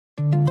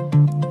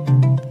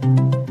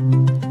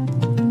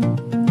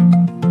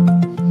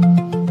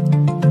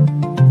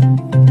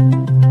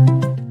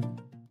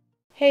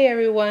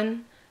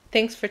everyone.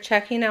 Thanks for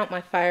checking out my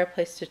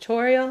fireplace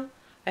tutorial.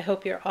 I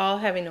hope you're all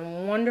having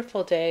a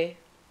wonderful day.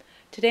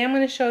 Today I'm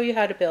going to show you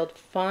how to build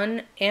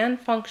fun and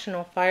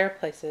functional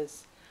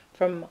fireplaces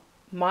from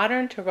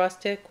modern to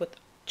rustic with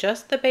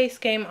just the base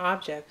game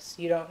objects.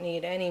 You don't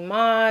need any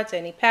mods,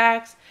 any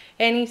packs,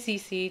 any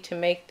CC to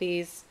make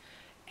these.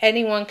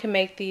 Anyone can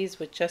make these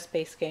with just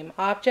base game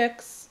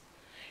objects.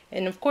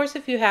 And of course,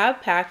 if you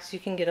have packs, you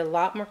can get a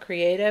lot more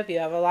creative. You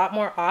have a lot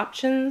more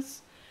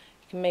options.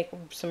 You can make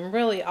some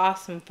really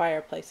awesome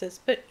fireplaces.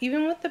 But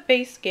even with the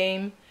base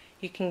game,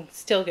 you can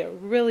still get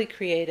really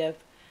creative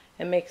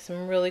and make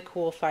some really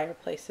cool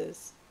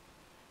fireplaces.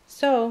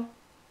 So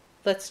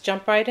let's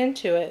jump right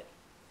into it.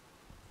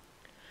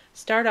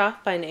 Start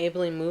off by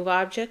enabling Move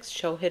Objects,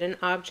 Show Hidden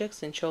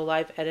Objects, and Show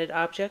Live Edit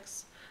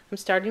Objects. I'm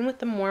starting with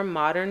the more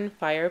modern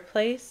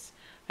fireplace.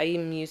 I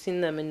am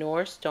using the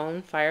Manure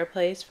Stone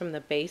Fireplace from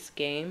the base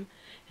game,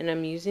 and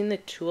I'm using the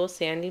tool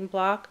sanding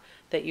block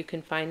that you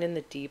can find in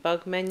the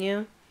debug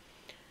menu.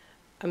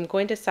 I'm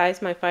going to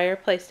size my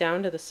fireplace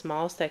down to the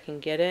smallest I can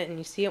get it, and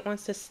you see it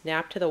wants to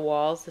snap to the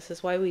walls. This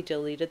is why we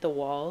deleted the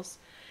walls.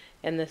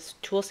 And this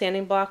tool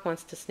sanding block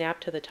wants to snap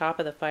to the top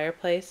of the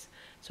fireplace,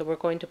 so we're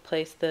going to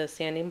place the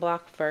sanding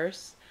block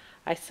first.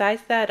 I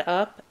sized that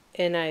up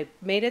and I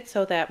made it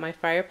so that my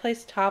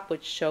fireplace top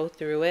would show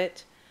through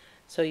it,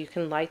 so you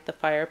can light the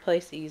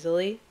fireplace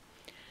easily.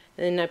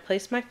 And then I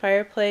placed my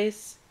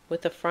fireplace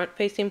with the front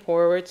facing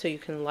forward so you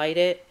can light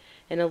it,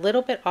 and a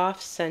little bit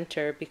off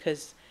center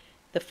because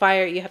the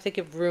fire, you have to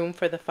give room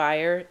for the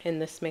fire, and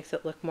this makes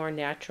it look more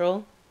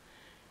natural.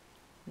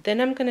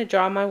 Then I'm going to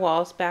draw my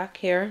walls back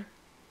here.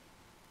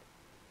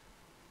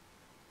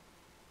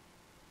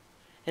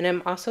 And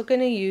I'm also going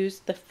to use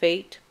the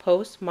Fate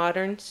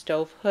Postmodern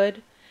Stove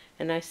Hood,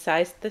 and I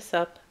sized this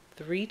up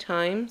 3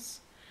 times.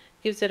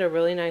 Gives it a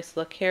really nice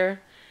look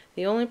here.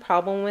 The only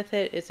problem with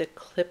it is it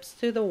clips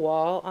through the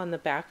wall on the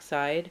back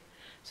side.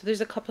 So there's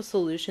a couple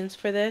solutions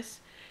for this.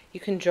 You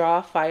can draw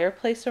a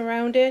fireplace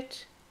around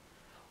it,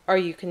 or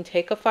you can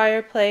take a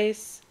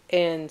fireplace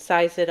and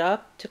size it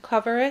up to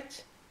cover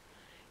it.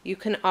 You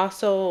can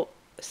also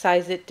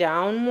size it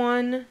down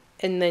one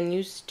and then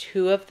use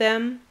 2 of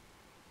them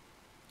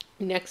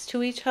next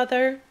to each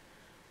other,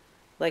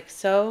 like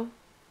so.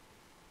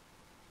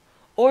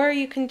 Or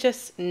you can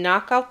just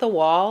knock out the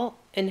wall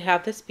and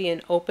have this be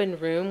an open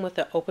room with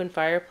an open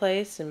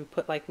fireplace and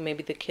put like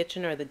maybe the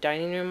kitchen or the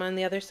dining room on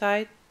the other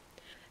side.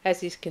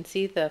 As you can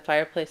see, the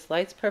fireplace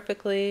lights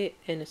perfectly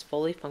and is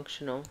fully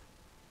functional.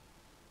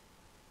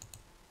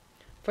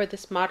 For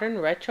this modern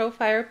retro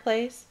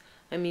fireplace,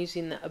 I'm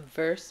using the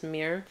Obverse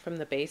mirror from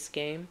the base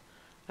game.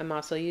 I'm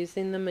also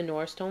using the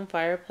Manure Stone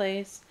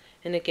Fireplace,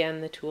 and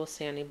again the tool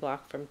sanding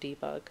block from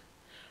debug.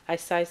 I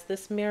sized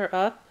this mirror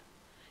up.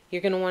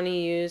 You're going to want to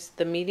use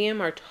the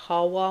medium or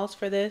tall walls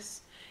for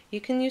this.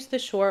 You can use the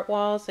short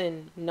walls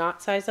and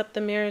not size up the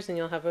mirrors and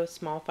you'll have a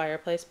small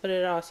fireplace, but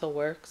it also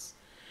works.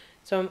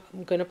 So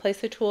I'm going to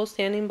place the tool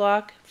sanding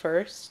block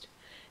first,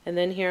 and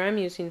then here I'm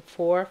using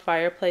 4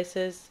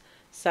 fireplaces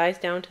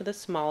sized down to the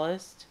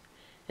smallest.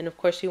 And of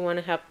course you want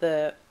to have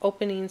the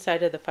opening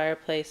side of the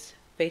fireplace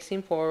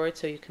facing forward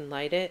so you can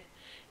light it.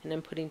 And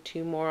I'm putting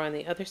 2 more on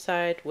the other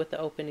side with the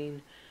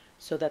opening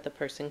so that the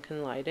person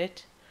can light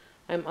it.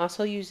 I'm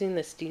also using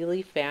the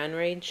Steely fan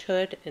range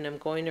hood, and I'm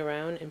going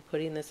around and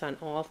putting this on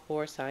all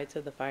 4 sides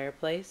of the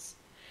fireplace.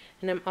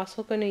 And I'm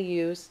also going to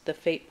use the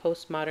Fate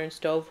Postmodern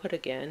Stove Hood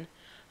again.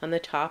 On the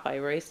top I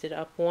raised it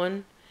up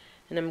 1,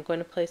 and I'm going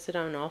to place it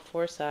on all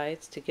 4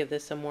 sides to give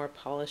this a more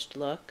polished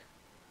look.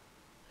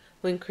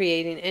 When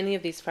creating any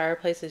of these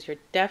fireplaces, you're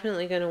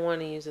definitely going to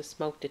want to use a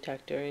smoke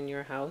detector in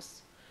your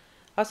house.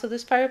 Also,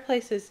 this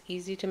fireplace is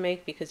easy to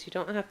make because you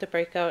don't have to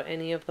break out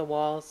any of the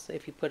walls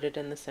if you put it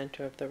in the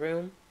center of the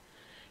room.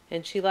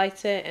 And she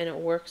lights it and it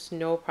works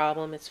no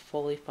problem. It's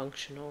fully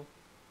functional.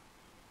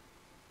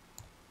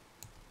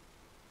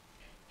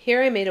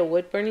 Here I made a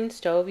wood burning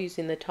stove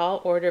using the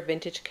Tall Order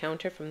vintage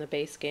counter from the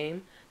base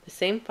game. The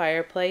same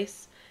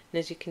fireplace, and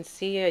as you can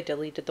see I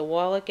deleted the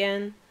wall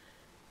again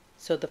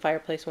so the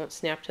fireplace won't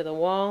snap to the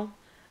wall.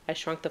 I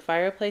shrunk the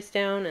fireplace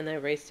down and I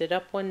raised it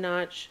up 1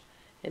 notch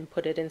and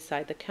put it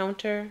inside the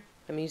counter.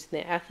 I'm using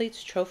the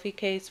Athlete's Trophy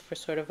case for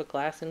sort of a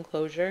glass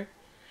enclosure.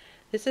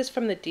 This is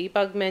from the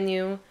debug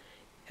menu.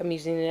 I'm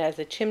using it as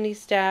a chimney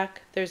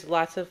stack. There's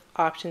lots of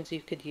options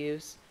you could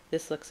use.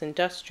 This looks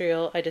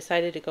industrial. I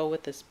decided to go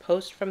with this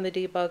post from the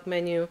debug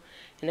menu,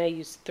 and I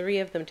used 3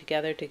 of them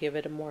together to give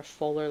it a more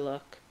fuller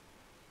look.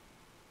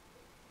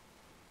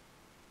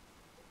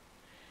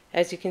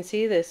 As you can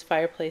see, this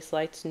fireplace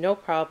lights no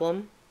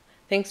problem.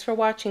 Thanks for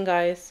watching,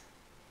 guys.